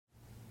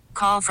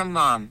Call from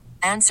mom.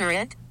 Answer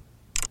it.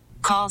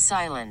 Call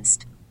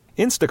silenced.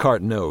 Instacart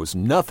knows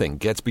nothing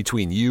gets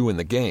between you and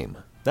the game.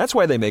 That's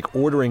why they make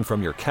ordering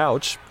from your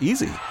couch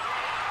easy.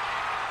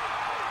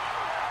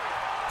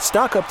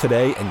 Stock up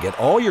today and get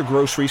all your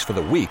groceries for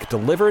the week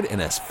delivered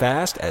in as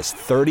fast as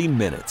 30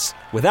 minutes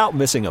without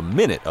missing a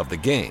minute of the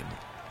game.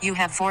 You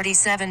have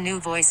 47 new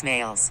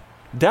voicemails.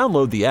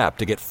 Download the app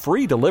to get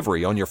free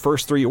delivery on your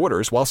first 3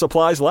 orders while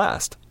supplies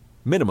last.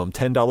 Minimum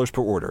 $10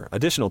 per order.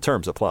 Additional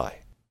terms apply.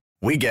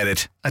 We get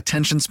it.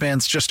 Attention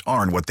spans just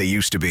aren't what they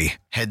used to be.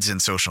 Heads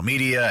in social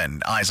media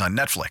and eyes on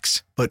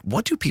Netflix. But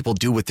what do people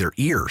do with their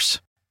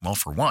ears? Well,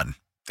 for one,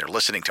 they're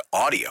listening to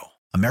audio.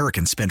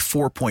 Americans spend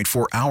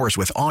 4.4 hours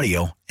with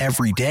audio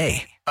every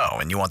day. Oh,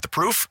 and you want the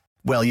proof?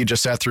 Well, you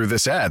just sat through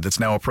this ad that's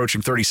now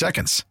approaching 30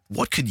 seconds.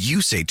 What could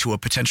you say to a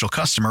potential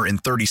customer in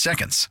 30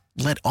 seconds?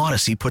 Let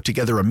Odyssey put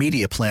together a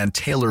media plan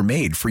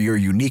tailor-made for your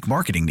unique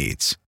marketing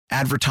needs.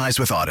 Advertise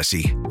with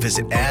Odyssey.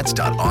 Visit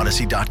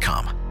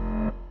ads.odyssey.com.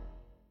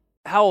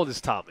 How old is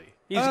Tommy?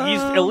 He's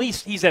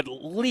at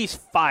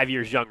least 5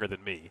 years younger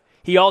than me.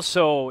 He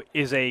also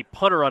is a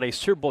punter on a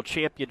Super Bowl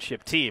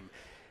championship team.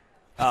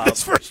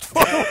 His first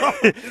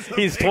photo.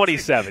 He's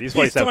 27. He's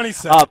 27.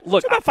 He's 27.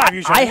 Look, about 5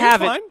 years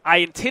younger. I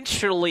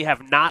intentionally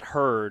have not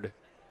heard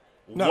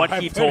what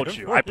he told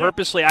you. Yeah. I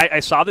purposely, I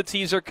saw the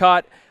teaser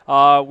cut.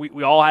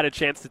 We all had a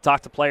chance to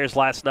talk to players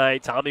last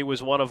night. Tommy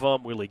was one of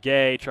them. Willie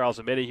Gay, Charles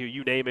Omenihu,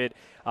 you name it.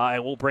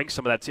 And we'll bring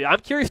some of that to you.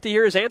 I'm curious to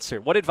hear his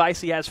answer. What advice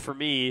he has for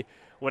me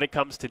when it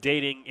comes to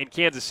dating in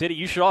Kansas City.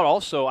 You should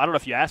also, I don't know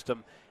if you asked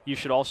him, you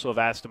should also have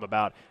asked him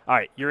about, all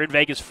right, you're in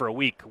Vegas for a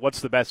week. What's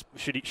the best?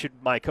 Should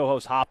my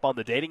co-host hop on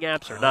the dating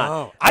apps or not?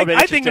 Oh.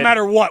 I think no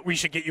matter what, we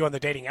should get you on the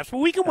dating apps. But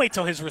we can wait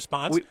till his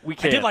response. We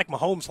can. I did like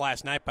Mahomes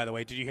last night, by the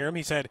way. Did you hear him?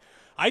 He said,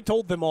 I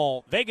told them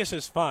all, Vegas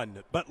is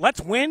fun, but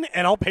let's win,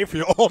 and I'll pay for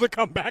you all to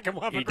come back and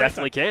we'll have a great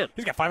definitely time. can.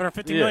 He's got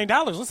 $550 million.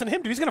 Listen to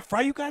him, dude. He's going to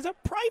fry you guys up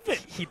private.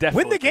 He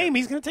definitely win the game. can.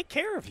 He's going to take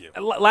care of you.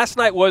 Last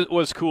night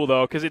was cool,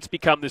 though, because it's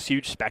become this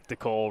huge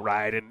spectacle,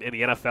 right? And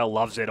the NFL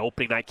loves it.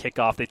 Opening night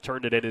kickoff, they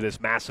turned it into this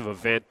massive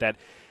event that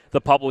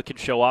the public can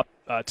show up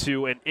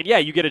to. And yeah,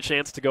 you get a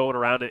chance to go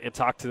around and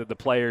talk to the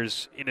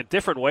players in a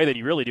different way than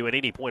you really do at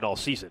any point all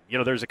season. You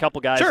know, there's a couple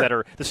guys that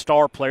are the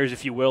star players,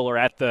 if you will, are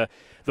at the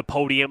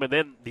podium, and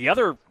then the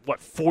other,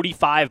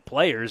 45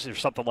 players or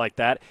something like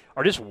that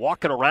are just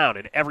walking around,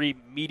 and every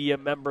media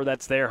member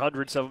that's there,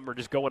 hundreds of them, are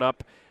just going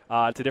up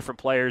to different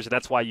players, and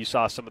that's why you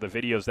saw some of the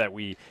videos that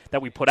we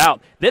put out.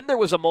 Then there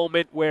was a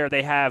moment where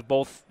they have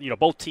both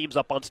teams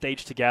up on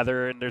stage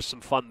together, and there's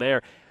some fun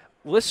there.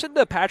 Listen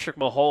to Patrick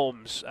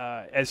Mahomes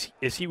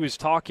as he was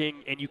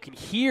talking, and you can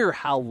hear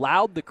how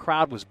loud the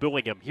crowd was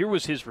booing him. Here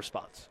was his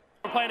response.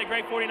 We're playing a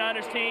great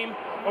 49ers team,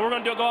 but we're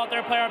going to go out there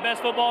and play our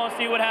best football and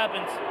see what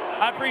happens.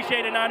 I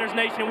appreciate it, Niners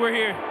Nation. We're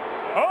here.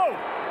 Oh,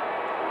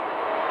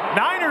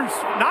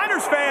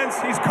 Niners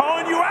fans, he's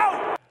calling you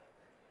out.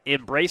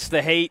 Embrace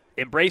the hate,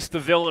 embrace the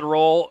villain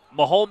role.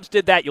 Mahomes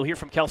did that. You'll hear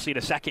from Kelce in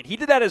a second. He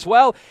did that as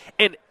well,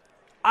 and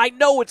I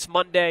know it's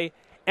Monday,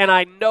 and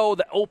I know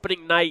the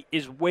opening night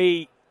is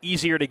way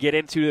easier to get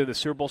into than the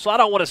Super Bowl. So I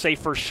don't want to say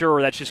for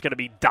sure that's just going to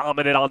be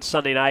dominant on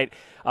Sunday night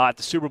at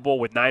the Super Bowl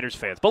with Niners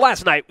fans. But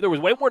last night, there was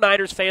way more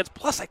Niners fans.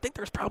 Plus, I think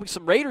there's probably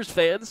some Raiders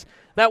fans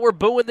that were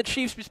booing the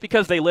Chiefs just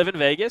because they live in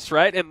Vegas,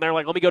 right? And they're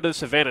like, let me go to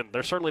this event, and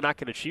they're certainly not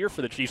going to cheer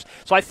for the Chiefs.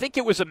 So I think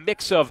it was a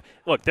mix of,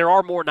 look, there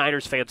are more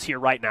Niners fans here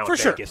right now in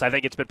Vegas. I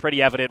think it's been pretty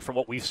evident from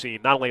what we've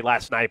seen, not only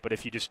last night, but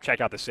if you just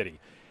check out the city.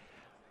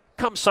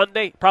 Come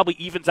Sunday, probably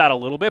evens out a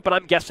little bit, but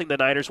I'm guessing the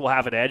Niners will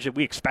have an edge, and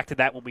we expected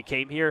that when we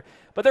came here.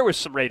 But there was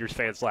some Raiders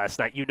fans last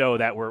night. You know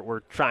that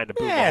we're trying to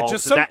boo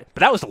Mahomes. But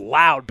that was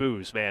loud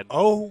boos, man.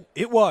 Oh,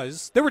 it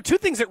was. There were two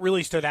things that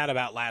really stood out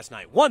about last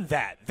night. One,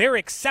 their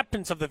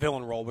acceptance of the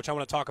villain role, which I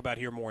want to talk about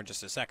here more in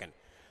just a second.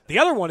 The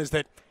other one is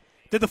that,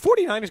 did the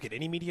 49ers get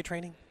any media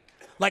training?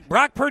 Like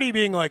Brock Purdy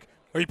being like,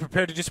 are you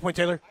prepared to disappoint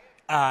Taylor?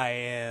 I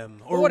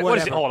am. Or what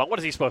is he, hold on. What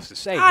is he supposed to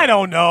say? I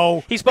don't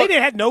know. They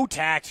had no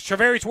tact.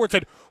 Travari Schwartz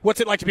said,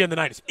 what's it like to be on the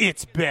Niners?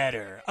 It's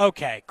better.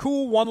 Okay,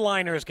 cool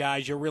one-liners,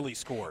 guys. You really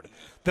scored.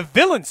 The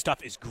villain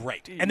stuff is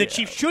great, and the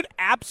Chiefs should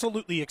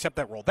absolutely accept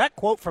that role. That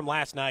quote from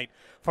last night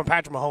from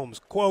Patrick Mahomes,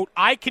 quote,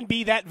 I can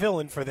be that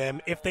villain for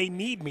them if they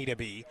need me to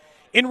be.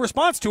 In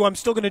response to, I'm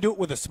still going to do it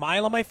with a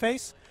smile on my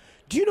face.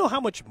 Do you know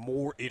how much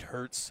more it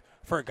hurts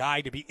for a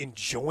guy to be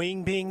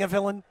enjoying being a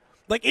villain?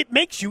 Like, it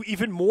makes you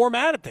even more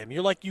mad at them.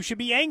 You're like, you should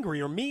be angry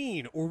or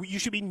mean, or you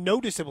should be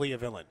noticeably a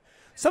villain.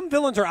 Some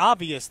villains are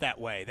obvious that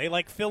way. They,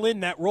 fill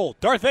in that role.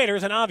 Darth Vader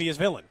is an obvious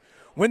villain.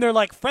 When they're,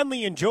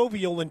 friendly and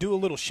jovial and do a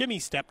little shimmy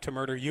step to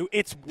murder you,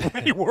 it's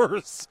way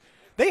worse.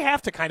 They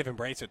have to kind of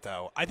embrace it,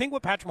 though. I think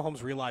what Patrick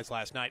Mahomes realized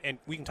last night, and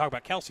we can talk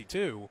about Kelce,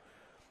 too,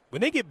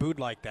 when they get booed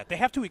like that, they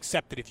have to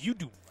accept that if you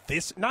do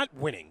this, not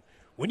winning,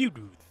 when you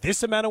do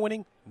this amount of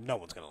winning, no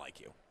one's going to like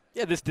you.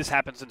 Yeah, this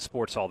happens in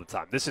sports all the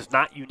time. This is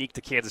not unique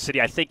to Kansas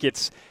City. I think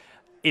it's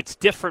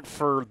different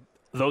for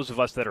those of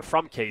us that are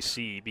from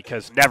KC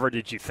because never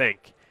did you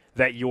think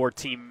that your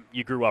team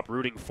you grew up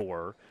rooting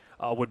for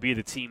would be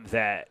the team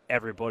that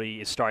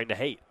everybody is starting to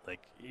hate.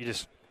 Like,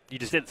 You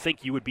just didn't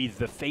think you would be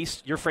the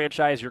face, your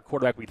franchise, your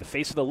quarterback would be the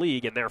face of the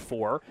league, and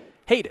therefore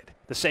hated.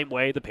 The same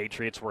way the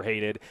Patriots were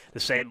hated, the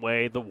same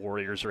way the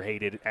Warriors are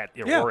hated,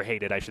 were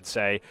hated, I should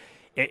say,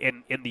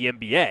 in the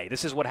NBA.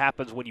 This is what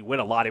happens when you win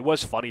a lot. It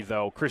was funny,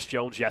 though. Chris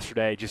Jones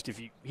yesterday,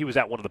 he was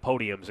at one of the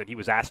podiums, and he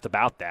was asked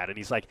about that, and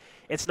he's like,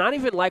 it's not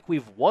even like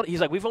we've won. He's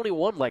like, we've only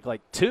won like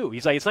 2.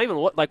 He's like, it's not even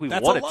like we've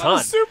won a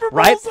ton. Super Bowls,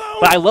 right? though.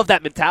 But I love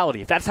that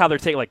mentality. If that's how they're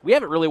taking, like, we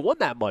haven't really won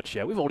that much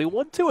yet. We've only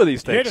won 2 of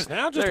these things.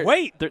 Just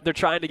wait. They're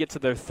trying to get to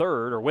their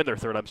third, or win their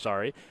third,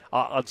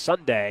 on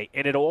Sunday,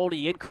 and it'll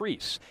only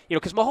increase.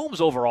 Because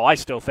Mahomes overall, I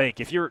still think,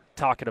 if you're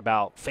talking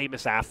about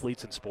famous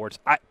athletes in sports,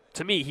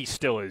 to me, he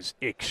still is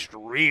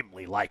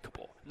extremely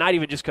likable. Not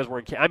even just because we're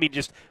in. I mean,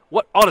 just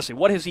what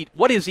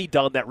has he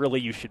done that really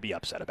you should be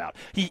upset about?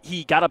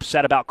 He got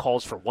upset about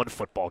calls for one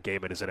football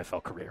game in his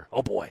NFL career.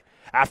 Oh boy!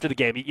 After the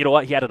game, you know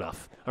what? He had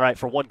enough. All right,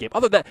 for one game.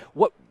 Other than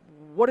that,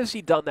 what has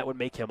he done that would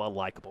make him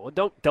unlikable?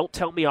 And don't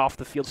tell me off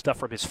the field stuff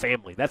from his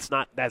family. That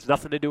has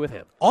nothing to do with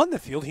him. On the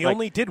field, he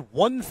only did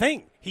one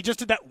thing. He just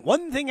did that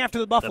one thing after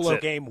the Buffalo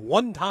game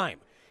one time.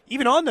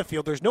 Even on the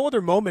field, there's no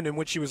other moment in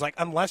which he was like,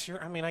 unless you're,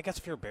 I guess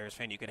if you're a Bears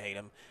fan, you could hate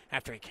him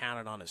after he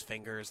counted on his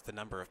fingers the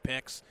number of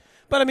picks.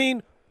 But,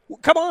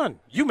 come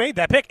on. You made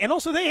that pick. And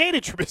also, they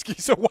hated Trubisky,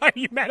 so why are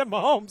you mad at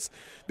Mahomes?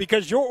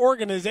 Because your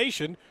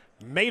organization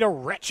made a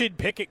wretched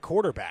pick at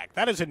quarterback.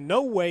 That is in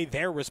no way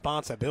their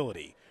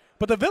responsibility.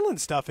 But the villain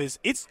stuff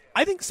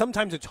I think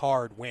sometimes it's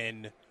hard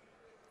when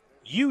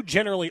you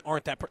generally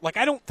aren't that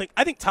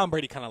I think Tom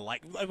Brady kind of when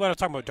I was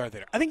talking about Darth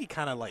Vader, I think he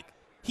kind of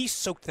he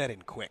soaked that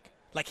in quick.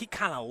 He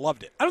kind of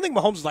loved it. I don't think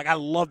Mahomes is I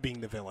love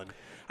being the villain.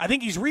 I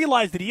think he's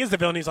realized that he is the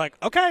villain. He's like,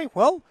 okay,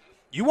 well,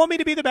 you want me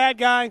to be the bad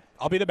guy?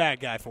 I'll be the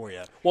bad guy for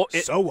you. Well,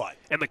 so what?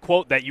 And the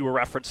quote that you were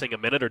referencing a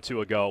minute or two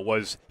ago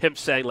was him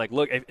saying,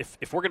 look,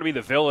 if we're going to be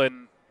the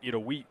villain,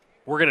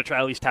 we're going to try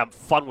at least have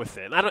fun with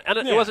it. And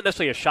it wasn't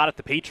necessarily a shot at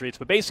the Patriots,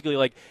 but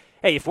basically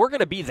hey, if we're going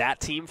to be that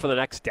team for the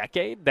next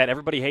decade that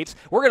everybody hates,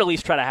 we're going to at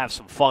least try to have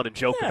some fun and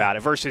joke about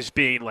it versus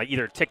being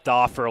either ticked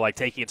off or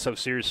taking it so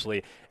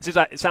seriously.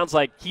 It sounds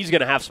like he's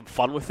going to have some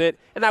fun with it,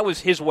 and that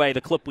was his way.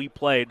 The clip we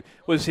played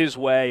was his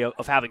way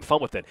of having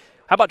fun with it.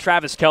 How about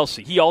Travis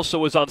Kelce? He also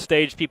was on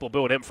stage, people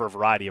booing him for a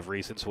variety of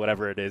reasons,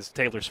 whatever it is.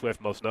 Taylor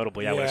Swift, most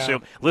notably, I would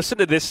assume. Listen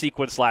to this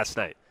sequence last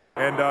night.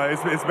 And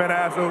it's been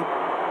absolute.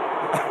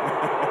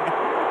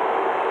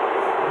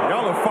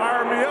 Y'all are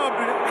firing me up,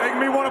 making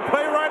me want to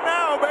play right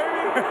now, baby.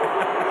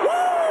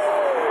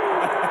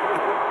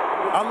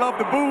 I love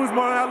the boos, man.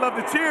 I love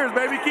the cheers,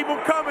 baby. Keep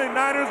them coming,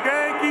 Niners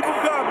gang. Keep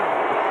them coming.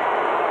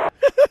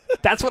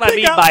 That's what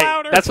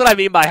I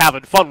mean by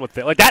having fun with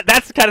it.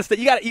 That's the kind of stuff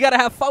you got to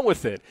have fun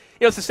with it.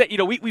 It's to say,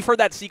 we've heard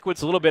that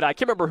sequence a little bit. I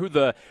can't remember who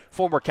the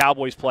former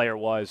Cowboys player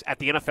was at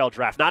the NFL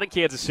draft, not in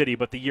Kansas City,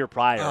 but the year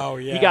prior. Oh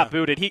yeah, he got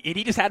booted.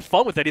 He just had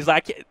fun with it. He's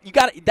like,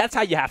 that's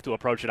how you have to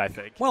approach it, I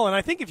think. Well, and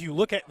I think if you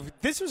look at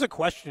this, was a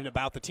question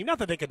about the team. Not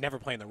that they could never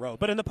play in the road,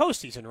 but in the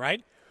postseason,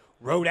 right?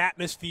 Road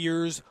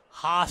atmospheres,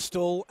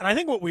 hostile, and I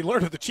think what we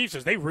learned with the Chiefs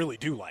is they really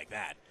do like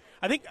that.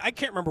 I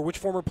can't remember which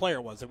former player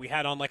it was that we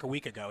had on a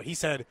week ago. He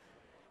said,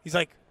 he's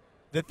like,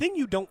 the thing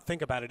you don't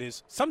think about it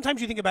is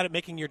sometimes you think about it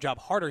making your job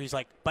harder. He's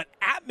like, but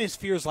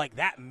atmospheres like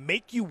that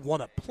make you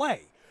want to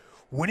play.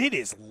 When it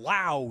is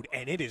loud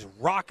and it is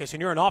raucous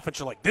and you're an offense,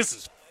 you're like, this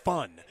is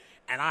fun.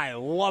 And I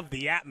love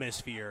the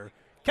atmosphere.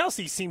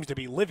 Kelce seems to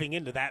be living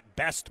into that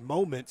best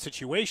moment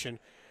situation,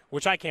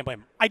 which I can't blame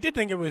him. I did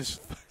think it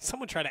was –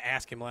 someone tried to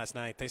ask him last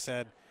night. They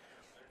said,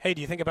 hey,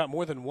 do you think about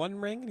more than one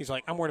ring? And he's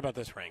like, I'm worried about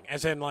this ring.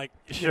 As in,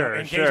 sure,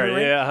 ring.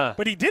 yeah.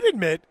 But he did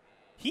admit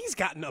he's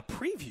gotten a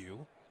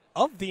preview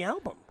of the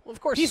album. Well,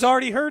 of course. He's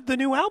already heard the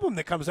new album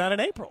that comes out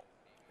in April.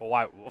 Well,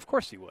 why? Of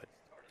course he would.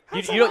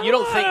 You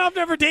don't think – I've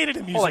never dated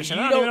a musician.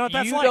 I don't even know what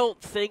that's like. You don't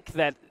think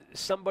that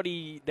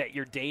somebody that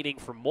you're dating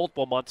for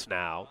multiple months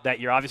now, that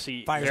you're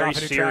obviously very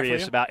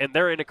serious about, and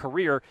they're in a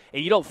career,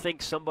 and you don't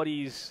think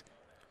somebody's –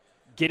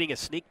 getting a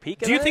sneak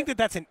peek at Do you think that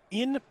that's an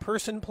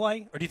in-person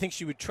play, or do you think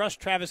she would trust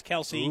Travis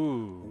Kelce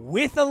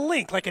with a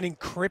link, like an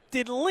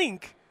encrypted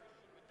link,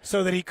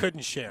 so that he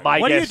couldn't share?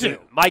 What do you do?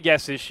 My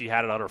guess is she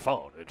had it on her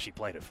phone, and she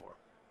played it for him.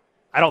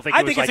 I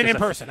think it's an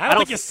in-person. I don't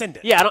think you send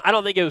it. Yeah, I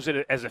don't think it was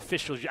as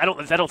official. I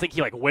don't think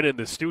he went in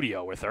the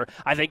studio with her.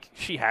 I think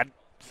she had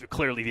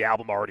clearly the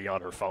album already on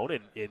her phone,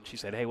 and she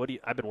said, hey,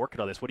 I've been working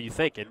on this. What do you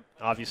think? And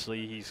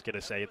obviously he's going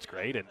to say it's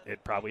great, and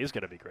it probably is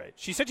going to be great.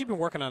 She said you've been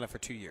working on it for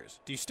 2 years.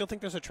 Do you still think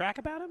there's a track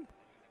about him?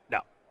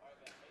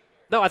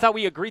 No, I thought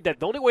we agreed that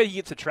the only way he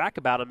gets a track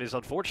about him is,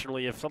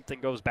 unfortunately, if something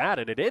goes bad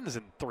and it ends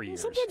in 3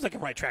 years. Sometimes I can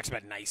write tracks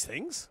about nice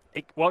things.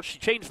 She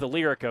changed the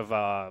lyric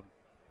of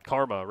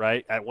Karma,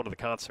 right, at one of the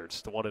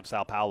concerts, the one in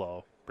Sao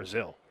Paulo,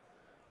 Brazil.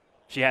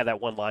 She had that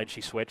one line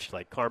she switched,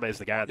 Karma is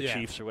the guy on the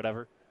Chiefs or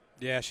whatever.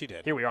 Yeah, she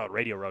did. Here we are on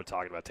Radio Road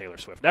talking about Taylor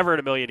Swift. Never in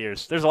a million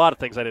years. There's a lot of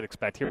things I didn't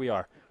expect. Here we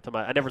are.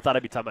 I never thought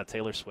I'd be talking about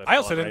Taylor Swift. I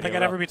also didn't think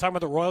I'd ever be talking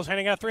about the Royals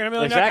handing out $300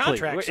 million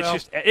contracts.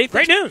 It's just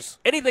great news.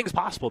 Anything's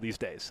possible these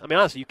days. I mean,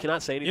 honestly, you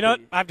cannot say anything. You know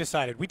what? I've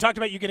decided. We talked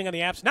about you getting on the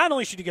apps. Not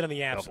only should you get on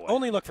the apps,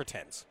 only look for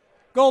 10s.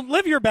 Go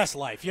live your best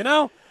life,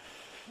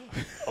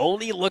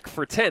 Only look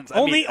for 10s.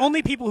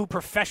 Only people who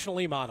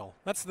professionally model.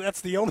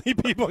 That's the only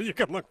people you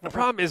can look for. The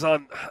problem is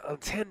on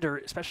Tinder,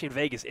 especially in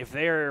Vegas, if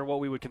they're what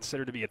we would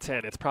consider to be a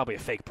 10, it's probably a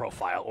fake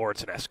profile or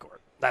it's an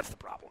escort. That's the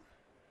problem.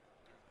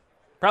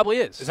 Probably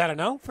is. Is that a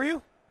no for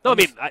you? No, I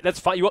mean, that's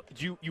fine.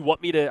 You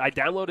want me to – I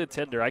downloaded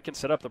Tinder. I can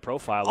set up the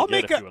profile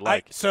again if you would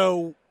like.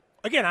 So,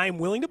 again, I am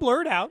willing to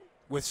blur it out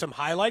with some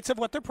highlights of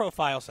what their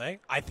profiles say.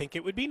 I think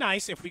it would be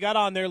nice if we got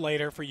on there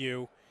later for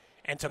you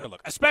and took a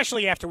look,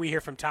 especially after we hear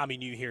from Tommy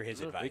and you hear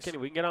his advice.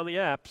 We can get on the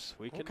apps.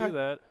 We can do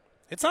that.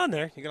 It's on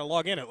there. You're going to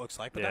log in, it looks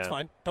like, but that's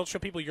fine. Don't show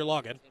people your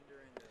login.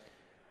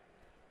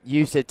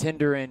 You said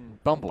Tinder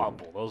and Bumble.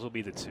 Bumble. Those will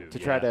be the two. To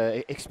try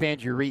to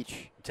expand your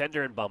reach.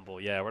 Tinder and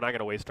Bumble, yeah. We're not going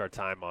to waste our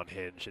time on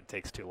Hinge. It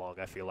takes too long,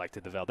 I feel like,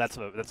 to develop. That's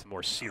a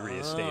more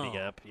serious dating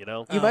app, you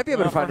know? You might be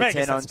able to find a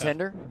 10 on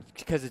Tinder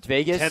because it's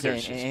Vegas Tinder's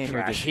and just you're just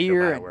trashy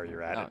here. No matter where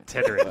you're at.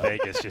 Tinder in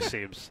Vegas just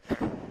seems,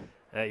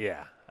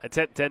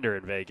 Tinder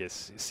in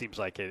Vegas seems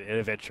like an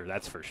adventure,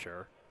 that's for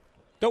sure.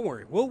 Don't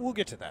worry. We'll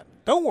get to that.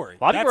 Don't worry.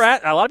 A lot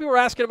of people were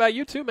asking about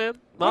you, too, man.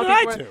 What did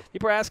I do?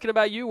 People are asking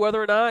about you, whether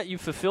or not you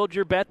fulfilled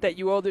your bet that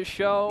you owe this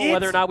show,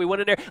 whether or not we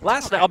went in there.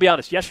 Last night, I'll be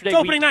honest, yesterday. It's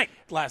opening night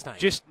last night.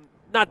 Just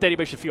not that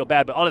anybody should feel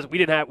bad, but honestly,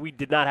 we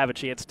did not have a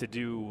chance to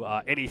do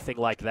anything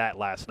like that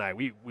last night.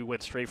 We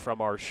went straight from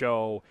our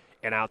show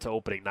and out to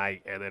opening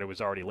night, and then it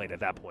was already late at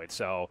that point.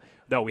 So,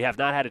 no, we have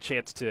not had a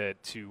chance to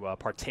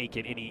partake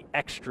in any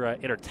extra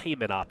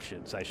entertainment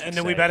options, I should say. And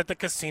then we bet at the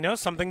casino,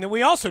 something that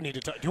we also need to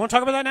talk. Do you want to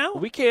talk about that now?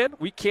 We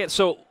can.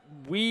 So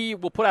we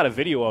will put out a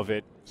video of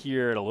it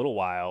here in a little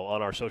while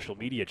on our social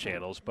media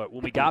channels. But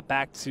when we got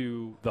back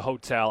to the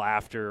hotel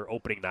after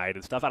opening night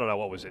and stuff, I don't know,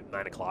 what was it,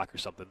 9 o'clock or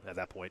something at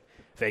that point,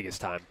 Vegas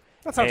time.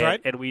 That sounds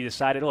right. And we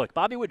decided, look,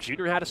 Bobby Wood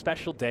Jr. had a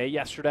special day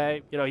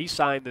yesterday. You know, he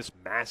signed this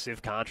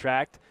massive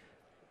contract.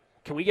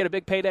 Can we get a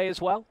big payday as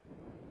well?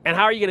 And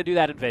how are you going to do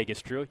that in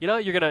Vegas, Drew? You know,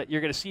 you're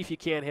gonna see if you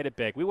can hit it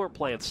big. We weren't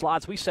playing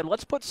slots. We said,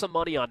 let's put some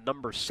money on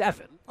number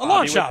 7. A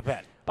long shot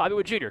bet. Bobby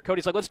Wood Jr.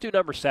 Cody's like, let's do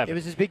number 7. It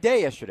was his big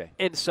day yesterday.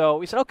 And so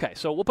we said, okay,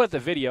 so we'll put up the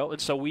video.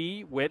 And so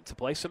we went to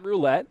play some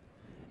roulette,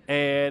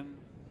 and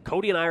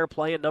Cody and I are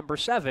playing number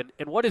 7.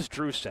 And what does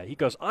Drew say? He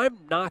goes, I'm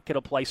not going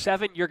to play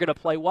 7. You're going to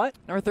play what?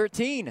 Number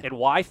 13. And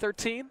why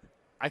 13?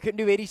 I couldn't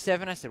do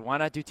 87. I said, why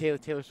not do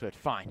Taylor Swift?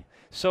 Fine.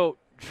 So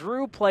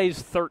Drew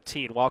plays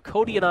 13 while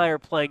Cody and I are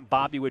playing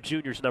Bobby Wood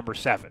Jr.'s number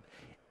 7.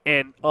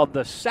 And on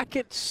the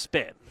second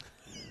spin,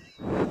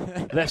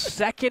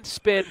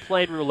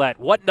 playing roulette,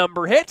 what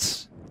number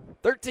hits?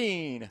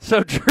 13.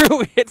 So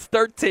Drew hits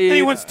 13. And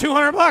he wins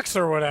 $200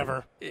 or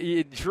whatever.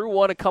 Drew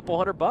won a couple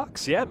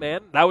 $100. Yeah,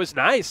 man. That was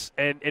nice.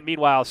 And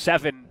meanwhile,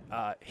 7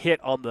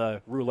 hit on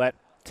the roulette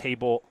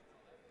table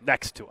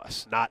next to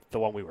us, not the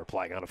one we were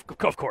playing on, of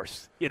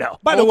course. You know.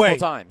 By the way,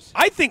 times.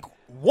 I think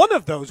one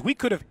of those we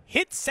could have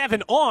hit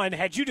 7 on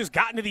had you just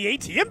gotten to the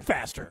ATM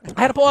faster.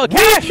 I had to pull out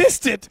cash.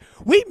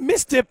 We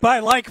missed it by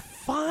like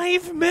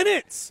 5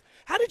 minutes.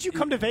 How did you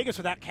come to Vegas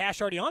with that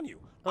cash already on you?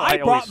 I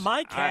brought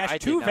my cash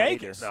to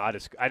Vegas. No, I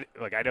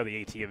know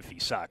the ATM fee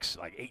sucks,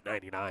 like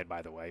 $8.99,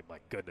 by the way. My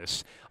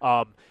goodness.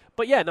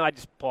 But yeah, no, I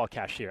just pull out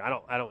cash here.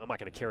 I'm not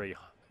going to carry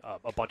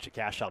a bunch of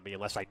cash on me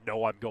unless I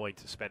know I'm going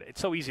to spend it.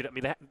 It's so easy.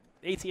 The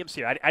ATM's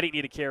here. I didn't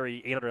need to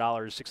carry $800,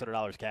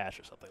 $600 cash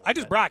or something like that. I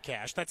just brought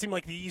cash. That seemed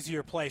like the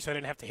easier play, so I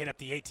didn't have to hit up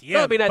the ATM.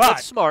 No, I mean,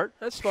 that's smart.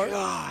 That's smart.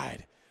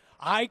 God,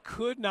 I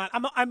could not.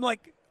 I'm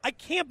like, I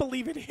can't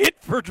believe it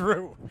hit for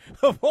Drew,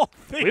 of all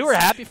things. We were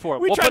happy for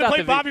him. We tried to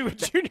play Bobby with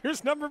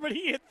Jr.'s number, but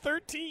he hit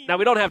 13. Now,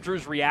 we don't have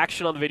Drew's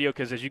reaction on the video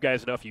because, as you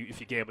guys know, if you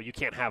gamble, you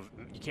can't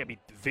be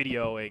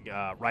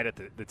videoing right at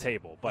the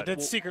table. But I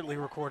did secretly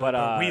record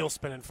the wheel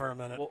spinning for a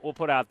minute. We'll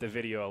put out the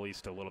video at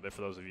least a little bit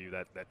for those of you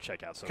that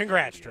check out social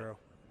Congrats, media. Now, Drew.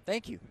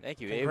 Thank you.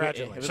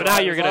 Congratulations. So now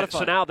you're gonna.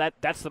 So now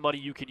that's the money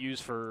you can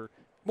use for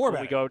more.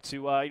 When we go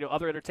to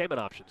other entertainment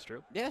options,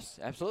 Drew.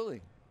 Yes,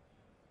 absolutely.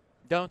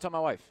 Don't tell my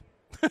wife.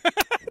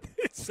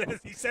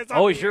 He says.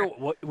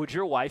 Would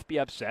your wife be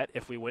upset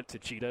if we went to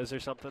Cheetahs or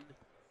something?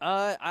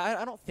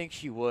 I don't think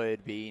she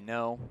would be.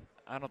 No,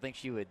 I don't think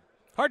she would.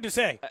 Hard to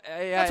say.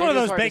 That's one of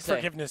those big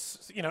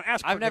forgiveness.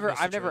 Ask. I've never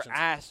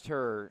asked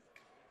her.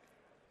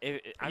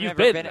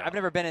 I've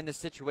never been in this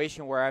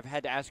situation where I've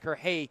had to ask her,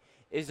 "Hey,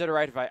 is it all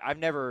right if I've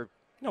never."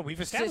 No, we've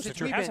established that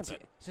Drew hasn't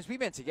been. Since we've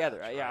been together.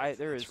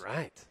 There is. That's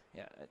right.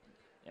 Yeah.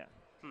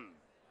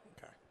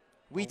 Okay.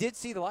 We did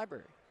see the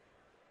library.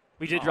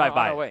 We did drive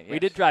by it. Yes. We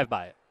did drive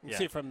by it. You can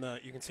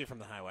see it from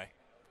the highway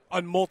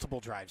on multiple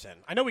drives in.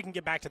 I know we can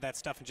get back to that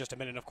stuff in just a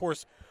minute. Of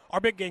course,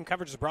 our big game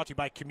coverage is brought to you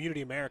by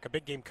Community America.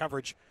 Big game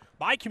coverage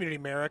by Community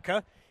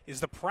America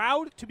is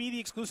proud to be the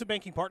exclusive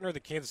banking partner of the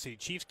Kansas City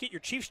Chiefs. Get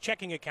your Chiefs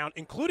checking account,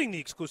 including the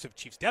exclusive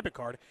Chiefs debit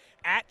card,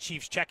 at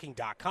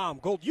chiefschecking.com.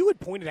 Gold, you had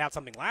pointed out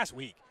something last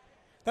week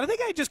that I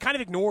think I just kind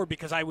of ignored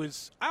because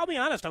I'll be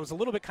honest, I was a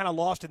little bit kind of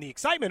lost in the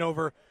excitement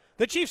over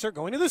the Chiefs are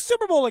going to the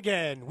Super Bowl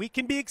again. We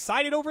can be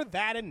excited over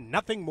that and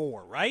nothing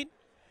more, right?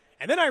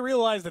 And then I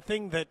realized the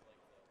thing that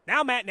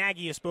now Matt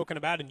Nagy has spoken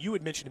about, and you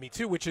had mentioned to me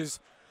too, which is,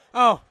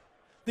 the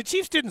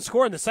Chiefs didn't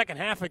score in the second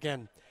half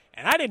again.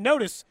 And I didn't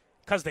notice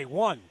because they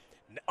won.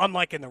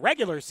 Unlike in the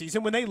regular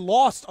season when they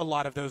lost a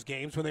lot of those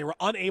games when they were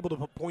unable to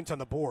put points on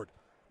the board.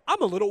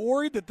 I'm a little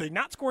worried that the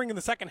not scoring in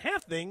the second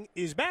half thing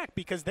is back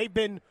because they've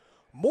been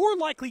more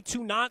likely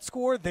to not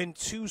score than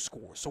to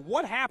score. So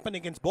what happened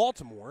against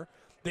Baltimore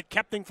that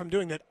kept them from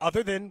doing that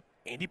other than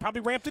Andy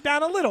probably ramped it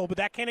down a little, but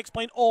that can't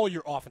explain all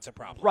your offensive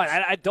problems. Right.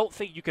 I don't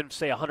think you can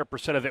say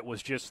 100% of it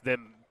was just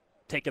them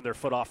taking their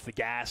foot off the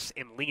gas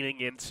and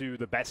leaning into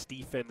the best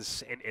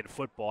defense in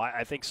football.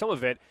 I think some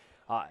of it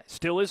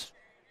still is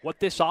what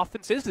this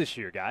offense is this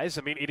year, guys.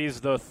 I mean, it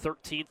is the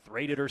 13th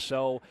rated or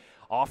so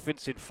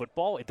offense in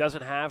football. It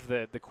doesn't have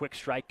the quick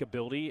strike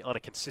ability on a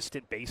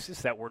consistent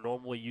basis that we're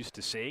normally used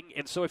to seeing.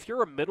 And so if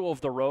you're a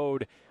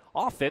middle-of-the-road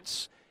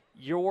offense,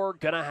 you're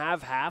going to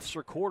have halves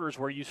or quarters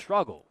where you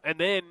struggle. And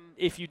then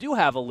if you do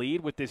have a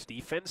lead with this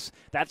defense,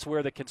 that's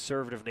where the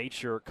conservative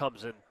nature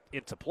comes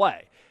into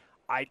play.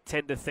 I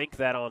tend to think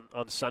that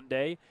on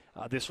Sunday,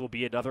 this will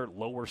be another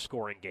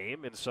lower-scoring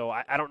game. And so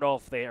I don't know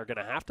if they are going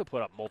to have to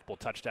put up multiple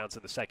touchdowns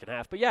in the second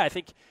half. But, yeah, I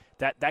think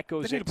that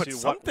goes into put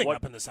something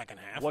up in the second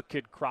half. What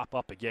could crop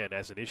up again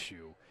as an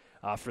issue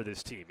for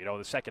this team. You know,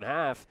 the second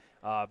half,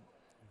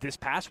 this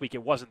past week,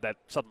 it wasn't that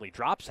suddenly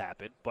drops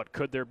happened, but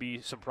could there be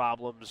some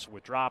problems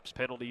with drops,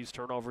 penalties,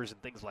 turnovers,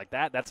 and things like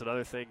that? That's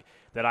another thing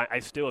that I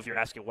still, if you're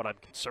asking what I'm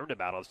concerned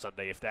about on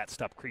Sunday, if that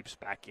stuff creeps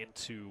back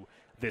into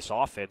this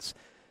offense.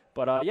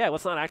 But, yeah,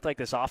 let's not act like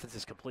this offense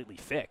is completely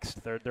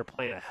fixed. They're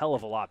playing a hell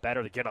of a lot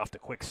better. They're getting off to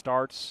quick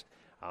starts.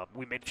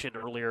 We mentioned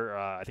earlier,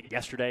 I think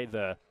yesterday,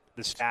 the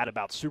stat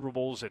about Super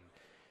Bowls, and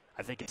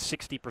I think it's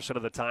 60%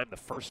 of the time the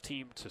first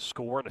team to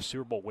score in a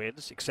Super Bowl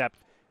wins, except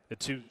the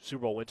 2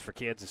 Super Bowl wins for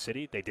Kansas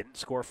City. They didn't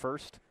score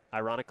first,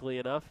 ironically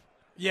enough.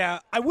 Yeah,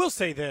 I will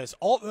say this.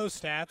 All those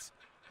stats,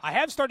 I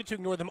have started to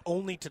ignore them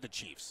only to the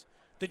Chiefs.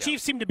 The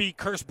Chiefs seem to be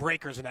curse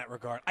breakers in that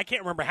regard. I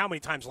can't remember how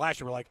many times last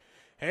year we're like,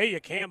 hey, you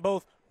can't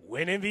both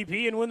win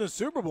MVP and win the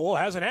Super Bowl.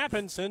 Hasn't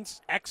happened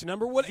since X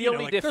number.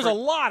 There's a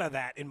lot of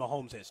that in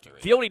Mahomes' history.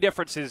 The only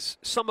difference is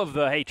some of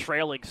the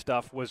trailing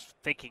stuff was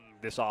thinking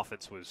this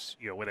offense was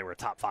when they were a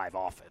top 5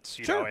 offense.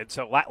 You know, and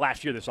so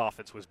last year this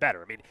offense was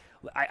better. I mean,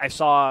 I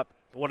saw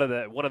one of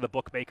the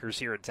bookmakers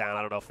here in town.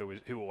 I don't know if it was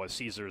who it was,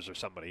 Caesars or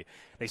somebody.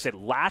 They said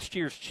last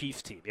year's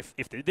Chiefs team.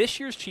 If this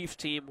year's Chiefs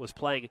team was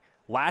playing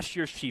last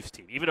year's Chiefs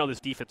team, even though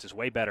this defense is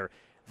way better,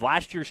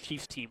 last year's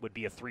Chiefs team would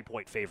be a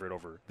 3-point favorite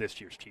over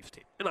this year's Chiefs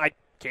team, and I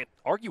can't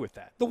argue with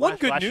that. The one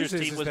good news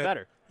is that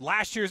better.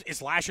 Last year's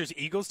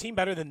Eagles team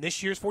better than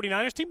this year's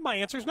 49ers team? My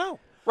answer is no.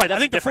 Right, that's I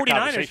think a different the 49ers,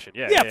 conversation.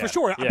 Yeah, for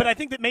sure. Yeah. But I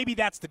think that maybe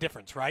that's the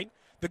difference, right?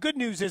 The good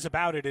news is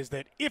about it is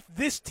that if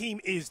this team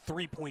is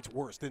 3 points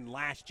worse than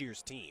last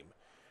year's team,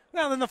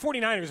 well, then the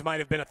 49ers might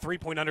have been a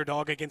 3-point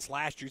underdog against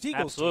last year's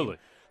Eagles team.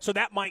 So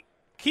that might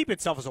keep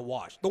itself as a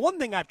wash. The one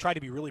thing I've tried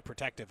to be really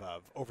protective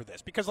of over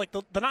this, because like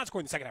the not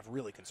scoring in the second half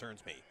really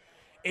concerns me,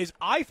 is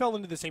I fell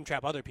into the same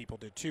trap other people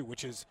did too,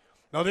 which is,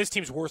 no, this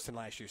team's worse than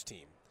last year's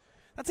team.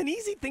 That's an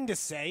easy thing to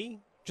say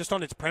just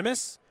on its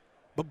premise,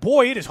 but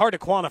boy, it is hard to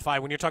quantify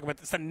when you're talking about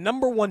it's the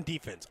number one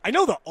defense. I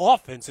know the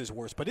offense is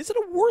worse, but is it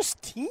a worse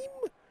team?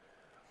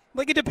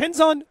 Like, it depends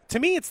on, to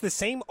me, it's the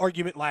same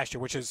argument last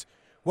year, which is,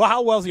 well,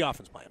 how well is the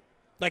offense playing?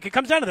 Like, it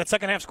comes down to that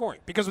second half scoring.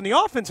 Because when the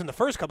offense in the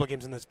first couple of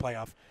games in this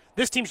playoff,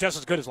 this team's just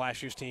as good as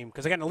last year's team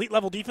because they got an elite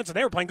level defense and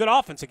they were playing good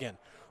offense again.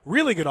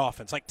 Really good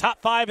offense, like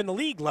top 5 in the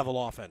league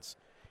level offense.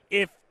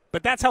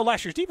 But that's how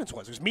last year's defense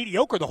was. It was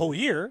mediocre the whole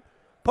year.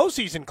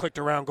 Postseason clicked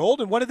around gold,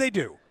 and what did they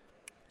do?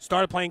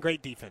 Started playing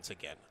great defense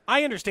again.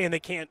 I understand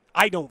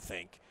I don't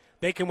think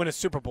they can win a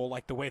Super Bowl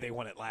like the way they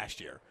won it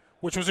last year,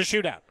 which was a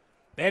shootout.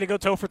 They had to go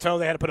toe for toe.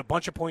 They had to put a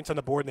bunch of points on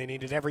the board, and they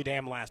needed every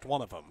damn last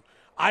one of them.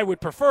 I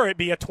would prefer it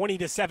be a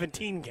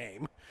 20-17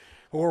 game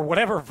or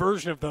whatever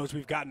version of those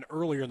we've gotten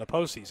earlier in the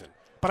postseason.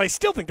 But I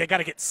still think they got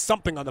to get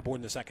something on the board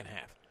in the second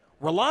half.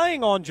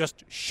 Relying on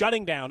just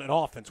shutting down an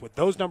offense with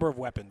those number of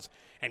weapons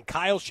and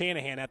Kyle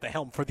Shanahan at the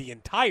helm for the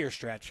entire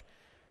stretch,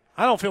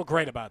 I don't feel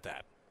great about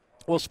that.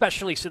 Well,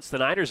 especially since the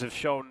Niners have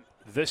shown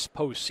this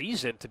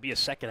postseason to be a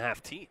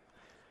second-half team.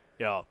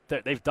 You know,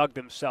 they've dug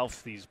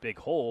themselves these big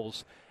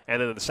holes, and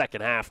then in the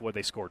second half, where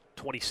they scored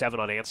 27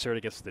 unanswered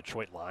against the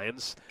Detroit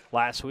Lions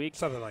last week.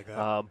 Something like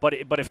that.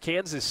 But if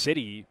Kansas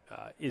City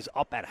is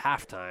up at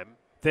halftime,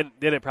 then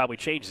it probably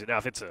changes it. Now,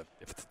 if it's a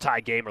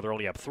tie game or they're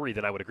only up 3,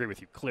 then I would agree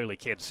with you. Clearly,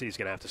 Kansas City's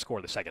going to have to score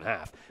in the second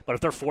half. But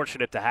if they're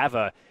fortunate to have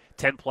a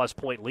 10-plus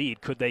point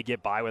lead, could they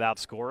get by without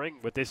scoring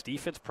with this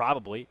defense?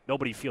 Probably.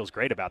 Nobody feels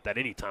great about that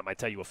anytime. I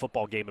tell you, a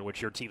football game in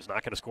which your team's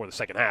not going to score in the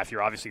second half,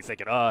 you're obviously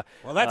thinking,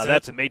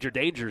 that's a major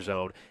danger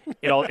zone.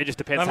 It just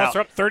depends how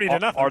up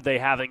 30-0. Are they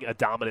having a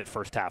dominant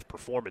first-half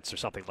performance or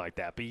something like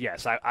that. But,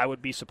 yes, I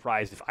would be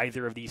surprised if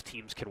either of these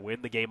teams can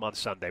win the game on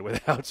Sunday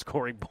without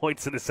scoring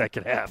points in the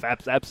second half.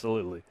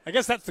 Absolutely. I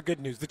guess that's the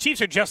good news. The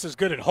Chiefs are just as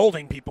good at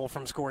holding people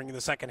from scoring in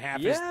the second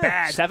half as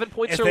bad 7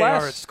 points as or they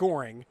less. are at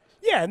scoring.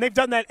 Yeah, and they've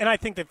done that, and I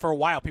think that for a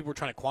while people were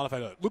trying to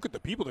quantify, look at the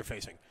people they're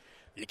facing.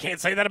 You can't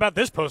say that about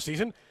this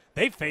postseason.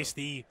 They've faced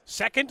the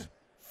second,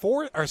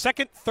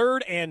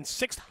 third, and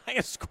sixth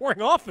highest scoring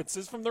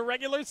offenses from the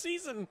regular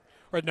season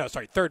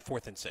third,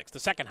 fourth, and sixth. The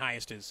second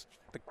highest is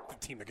the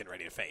team they're getting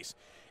ready to face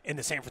in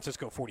the San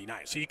Francisco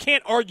 49ers. So you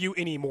can't argue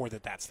anymore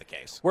that that's the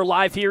case. We're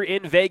live here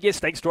in Vegas.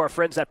 Thanks to our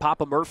friends at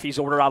Papa Murphy's.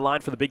 Order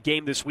online for the big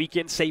game this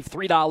weekend. Save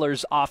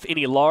 $3 off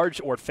any large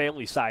or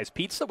family-sized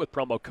pizza with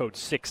promo code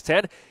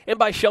 610. And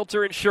by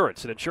Shelter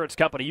Insurance, an insurance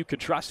company you can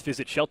trust.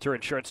 Visit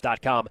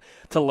shelterinsurance.com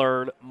to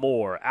learn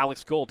more.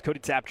 Alex Gold, Cody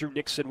Tapp, Drew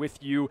Nixon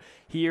with you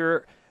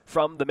here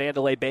from the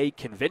Mandalay Bay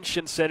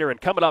Convention Center. And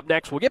coming up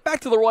next, we'll get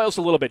back to the Royals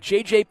a little bit.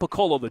 J.J.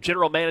 Piccolo, the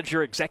general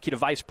manager, executive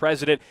vice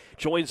president,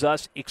 joins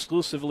us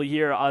exclusively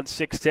here on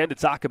 610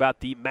 to talk about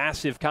the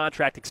massive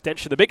contract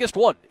extension, the biggest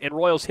one in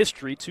Royals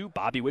history, to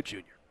Bobby Witt Jr.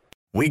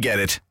 We get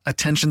it.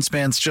 Attention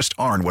spans just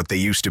aren't what they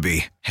used to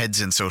be. Heads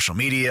in social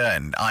media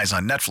and eyes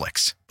on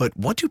Netflix. But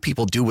what do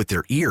people do with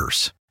their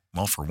ears?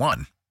 Well, for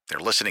one, they're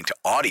listening to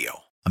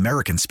audio.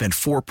 Americans spend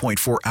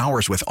 4.4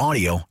 hours with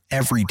audio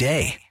every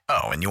day.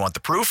 Oh, and you want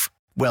the proof?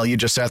 Well, you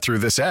just sat through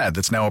this ad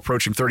that's now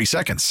approaching 30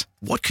 seconds.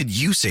 What could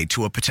you say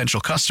to a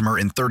potential customer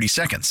in 30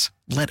 seconds?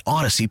 Let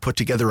Odyssey put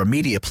together a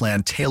media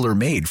plan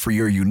tailor-made for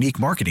your unique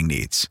marketing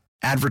needs.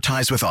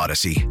 Advertise with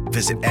Odyssey.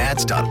 Visit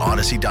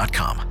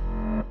ads.odyssey.com.